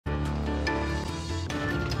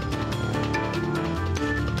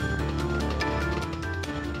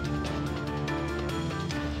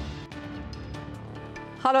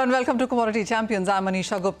Hello and welcome to Commodity Champions. I'm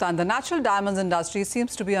Manisha Gupta, and the natural diamonds industry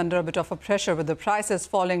seems to be under a bit of a pressure with the prices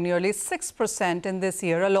falling nearly 6% in this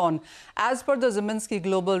year alone. As per the Zielinski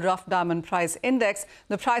Global Rough Diamond Price Index,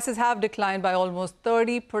 the prices have declined by almost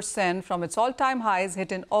 30% from its all-time highs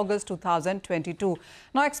hit in August 2022.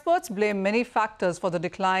 Now, experts blame many factors for the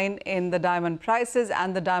decline in the diamond prices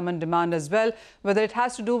and the diamond demand as well, whether it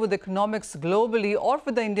has to do with economics globally or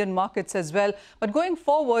with the Indian markets as well. But going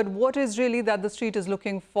forward, what is really that the street is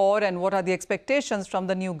looking for, and what are the expectations from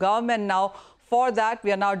the new government now? For that,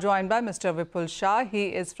 we are now joined by Mr. Vipul Shah. He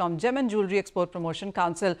is from Gem and Jewellery Export Promotion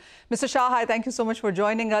Council. Mr. Shah, hi, thank you so much for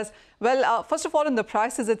joining us. Well, first of all, in the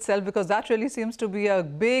prices itself, because that really seems to be a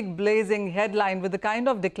big blazing headline with the kind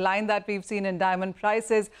of decline that we've seen in diamond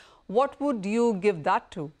prices, what would you give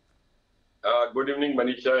that to? Good evening,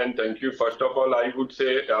 Manisha, and thank you. First of all, I would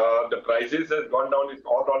say the prices has gone down. It's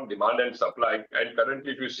all on demand and supply. And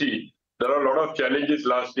currently, if you see, there are a lot of challenges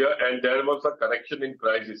last year, and there was a correction in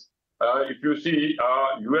prices. If you see,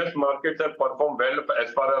 U.S. markets have performed well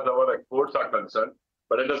as far as our exports are concerned.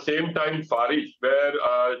 But at the same time, Far East, where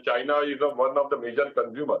China is one of the major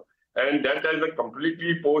consumers, and that has a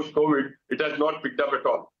completely post-COVID, it has not picked up at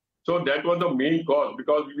all. So that was the main cause,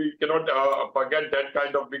 because we cannot forget that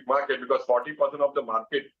kind of big market, because 40% of the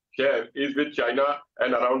market share is with China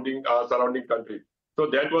and surrounding countries. So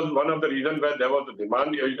that was one of the reasons where there was a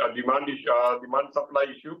demand supply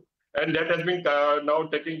issue, and that has been now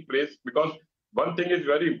taking place, because one thing is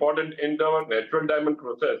very important in the natural diamond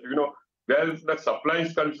process. You know, where the supply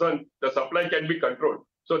is concerned, the supply can be controlled.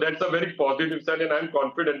 So that's a very positive sign, and I'm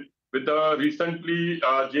confident with the recently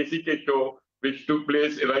JCK show, which took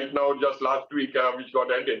place right now just last week, which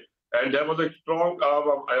got ended. And there was a strong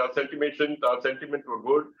sentiment were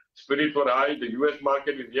good, spirits were high, the US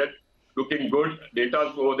market is yet looking good,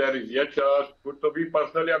 data over there is yet good. So we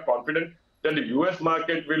personally are confident that the US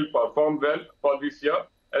market will perform well for this year,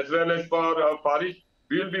 as well as for Far East.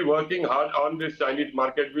 We will be working hard on this Chinese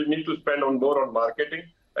market. We need to spend more on marketing,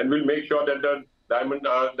 and we'll make sure that the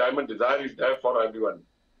diamond desire is there for everyone.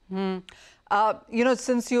 You know,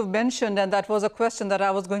 since you've mentioned, and that was a question that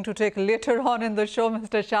I was going to take later on in the show,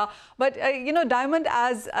 Mr. Shah, but, you know, diamond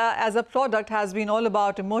as a product has been all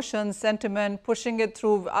about emotion, sentiment, pushing it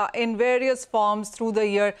through in various forms through the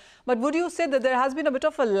year. But would you say that there has been a bit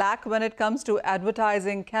of a lack when it comes to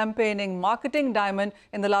advertising, campaigning, marketing diamond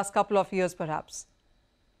in the last couple of years, perhaps?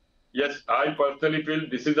 Yes, I personally feel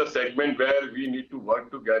this is a segment where we need to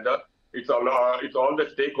work together. It's all the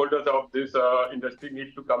stakeholders of this industry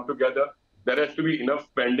need to come together. There has to be enough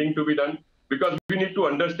spending to be done, because we need to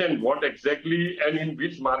understand what exactly and in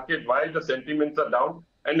which market, why the sentiments are down,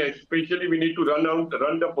 and especially we need to run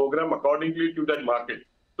the program accordingly to that market.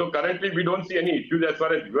 So currently we don't see any issues as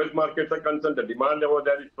far as US markets are concerned. The demand over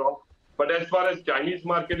there is strong. But as far as Chinese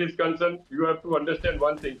market is concerned, you have to understand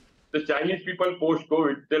one thing. The Chinese people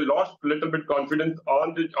post-COVID, they lost a little bit confidence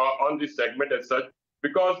on this segment as such,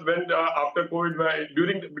 because when after COVID,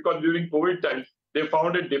 during COVID times, they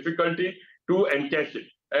found it difficulty to encash it,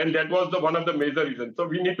 and that was one of the major reasons. So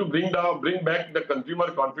we need to bring back the consumer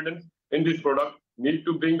confidence in this product. Need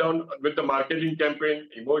to bring down with the marketing campaign,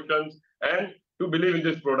 emotions, and to believe in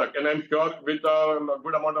this product. And I'm sure with a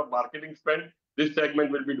good amount of marketing spend, this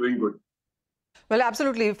segment will be doing good. Well,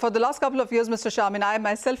 absolutely. For the last couple of years, Mr. Shah, I mean, I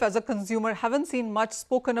myself as a consumer haven't seen much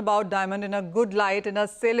spoken about diamond in a good light, in a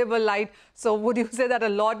saleable light. So would you say that a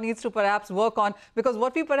lot needs to perhaps work on? Because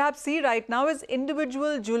what we perhaps see right now is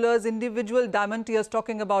individual jewelers, individual diamantiers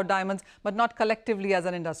talking about diamonds, but not collectively as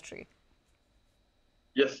an industry.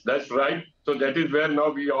 Yes, that's right. So that is where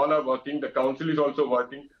now we all are working. The council is also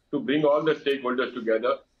working to bring all the stakeholders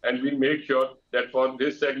together, and we make sure that for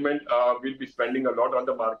this segment, we'll be spending a lot on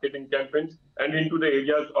the marketing campaigns and into the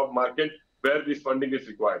areas of market where this funding is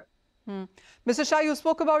required. Mr. Shah, you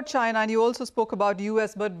spoke about China and you also spoke about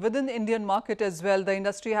US, but within the Indian market as well, the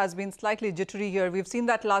industry has been slightly jittery here. We've seen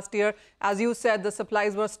that last year. As you said, the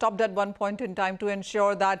supplies were stopped at one point in time to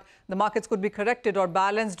ensure that the markets could be corrected or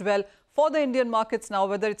balanced well. For the Indian markets now,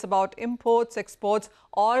 whether it's about imports, exports,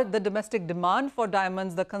 or the domestic demand for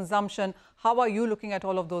diamonds, the consumption, how are you looking at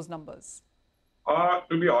all of those numbers?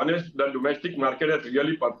 To be honest, the domestic market has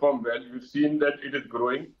really performed well. You've seen that it is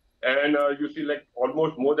growing, and you see like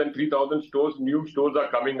almost more than 3,000 stores, new stores are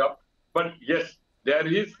coming up. But yes, there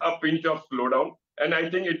is a pinch of slowdown, and I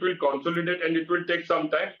think it will consolidate and it will take some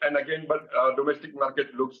time. And again, but domestic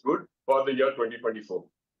market looks good for the year 2024.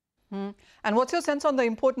 And what's your sense on the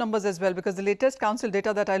import numbers as well? Because the latest council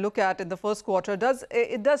data that I look at in the first quarter does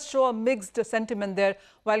show a mixed sentiment there,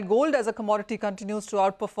 while gold as a commodity continues to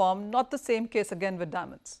outperform. Not the same case again with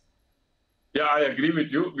diamonds. Yeah, I agree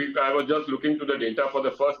with you. I was just looking to the data for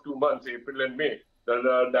the first 2 months, April and May.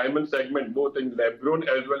 The diamond segment, both in lab-grown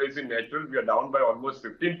as well as in natural, we are down by almost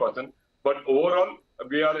 15%. But overall,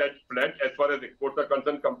 we are at flat as far as exports are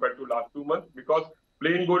concerned compared to last 2 months, because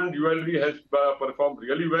plain gold jewelry has performed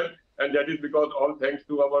really well. And that is because all thanks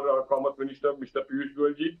to our Commerce Minister, Mr. Piyush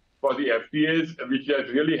Goyal, for the FTAs, which has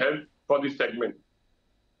really helped for this segment.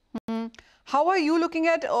 How are you looking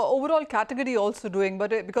at overall category also doing?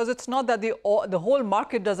 But because it's not that the whole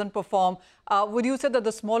market doesn't perform, would you say that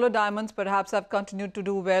the smaller diamonds perhaps have continued to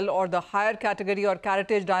do well, or the higher category or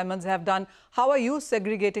caratage diamonds have done? How are you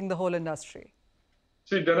segregating the whole industry?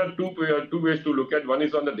 See, there are two ways to look at. One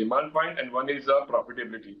is on the demand point and one is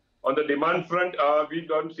profitability. On the demand front, we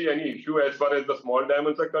don't see any issue as far as the small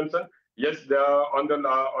diamonds are concerned. Yes, there are on the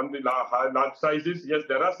large sizes, yes,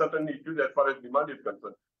 there are certain issues as far as demand is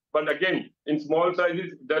concerned. But again, in small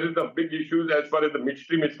sizes, there is a big issue as far as the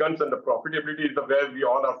midstream is concerned. The profitability is where we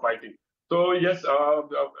all are fighting. So yes,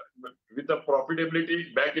 with the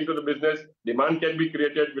profitability back into the business, demand can be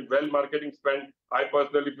created with well marketing spend. I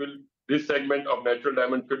personally feel this segment of natural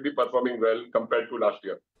diamond should be performing well compared to last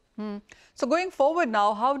year. So going forward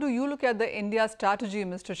now, how do you look at the India strategy,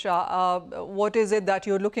 Mr. Shah? What is it that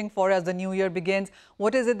you're looking for as the new year begins?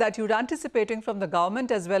 What is it that you're anticipating from the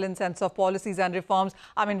government as well in sense of policies and reforms?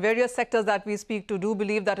 I mean, various sectors that we speak to do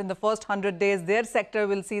believe that in the first 100 days, their sector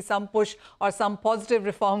will see some push or some positive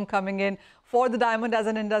reform coming in. For the diamond as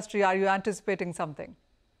an industry, are you anticipating something?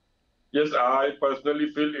 Yes, I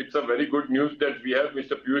personally feel it's a very good news that we have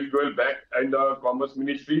Mr. Piyush Goyal back in the Commerce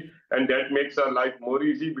Ministry, and that makes our life more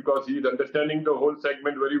easy because he is understanding the whole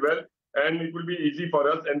segment very well, and it will be easy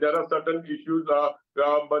for us. And there are certain issues,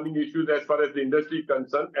 burning issues as far as the industry is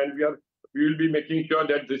concerned, and we will be making sure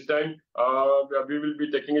that this time we will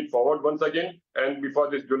be taking it forward once again. And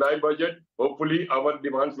before this July budget, hopefully our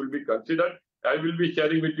demands will be considered. I will be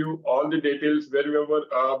sharing with you all the details wherever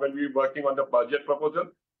when we are working on the budget proposal.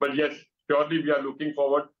 But yes, surely we are looking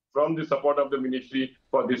forward from the support of the ministry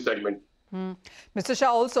for this segment. Mr. Shah,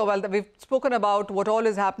 also, well, we've spoken about what all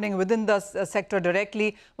is happening within the sector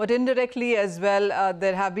directly, but indirectly as well,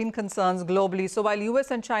 there have been concerns globally. So while US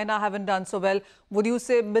and China haven't done so well, would you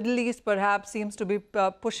say Middle East perhaps seems to be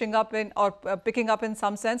pushing up in or picking up in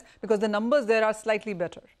some sense, because the numbers there are slightly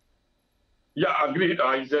better? Yeah, agreed.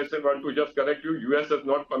 I just want to just correct you. US has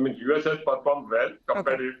not, US has performed well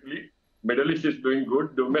comparatively. Okay. Middle East is doing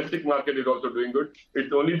good. Domestic market is also doing good.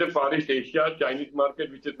 It's only the Far East Asia, Chinese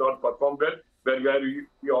market, which is not performed well, where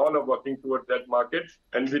we all are working towards that market.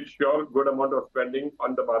 And with sure good amount of spending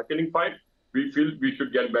on the marketing side, we feel we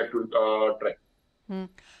should get back to track.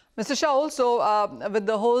 Mr. Shah, also with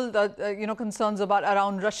the whole concerns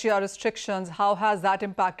around Russia restrictions, how has that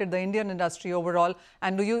impacted the Indian industry overall?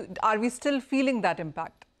 And are we still feeling that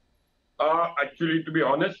impact? Actually, to be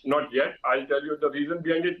honest, not yet. I'll tell you the reason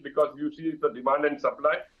behind it, because you see the demand and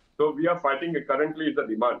supply. So we are fighting currently is the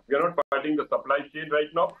demand. We are not fighting the supply chain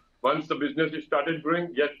right now. Once the business is started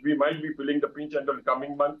growing, yes, we might be feeling the pinch until the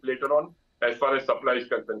coming month later on as far as supply is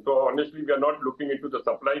concerned. So honestly, we are not looking into the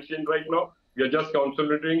supply chain right now. We are just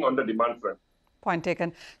concentrating on the demand front. Point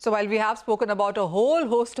taken. So while we have spoken about a whole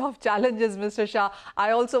host of challenges, Mr. Shah, I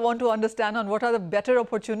also want to understand on what are the better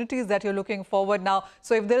opportunities that you're looking forward now.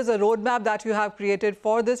 So if there is a roadmap that you have created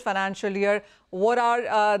for this financial year, what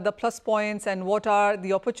are the plus points and what are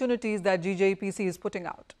the opportunities that GJEPC is putting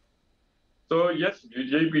out? So yes,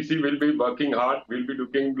 GJEPC will be working hard. We'll be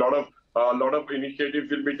looking a lot of initiatives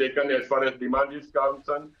will be taken as far as demand is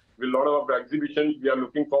concerned. With a lot of exhibitions, we are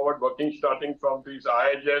looking forward working starting from this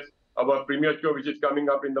IHS, our premier show, which is coming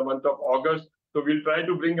up in the month of August. So we'll try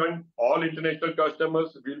to bring on all international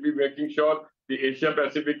customers. We'll be making sure the Asia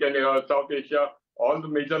Pacific and South Asia, all the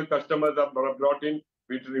major customers are brought in.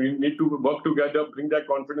 We need to work together, bring that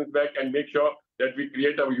confidence back and make sure that we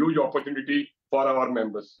create a huge opportunity for our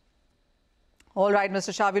members. All right,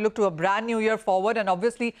 Mr. Shah, we look to a brand new year forward. And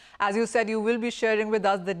obviously, as you said, you will be sharing with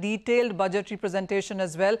us the detailed budgetary presentation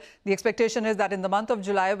as well. The expectation is that in the month of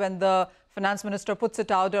July, when the Finance Minister puts it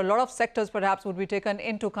out, a lot of sectors perhaps would be taken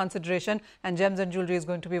into consideration, and gems and jewellery is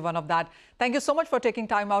going to be one of that. Thank you so much for taking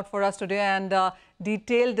time out for us today and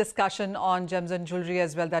detailed discussion on gems and jewellery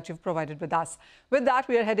as well that you've provided with us. With that,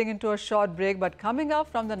 we are heading into a short break, but coming up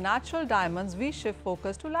from the natural diamonds, we shift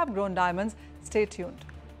focus to lab-grown diamonds. Stay tuned.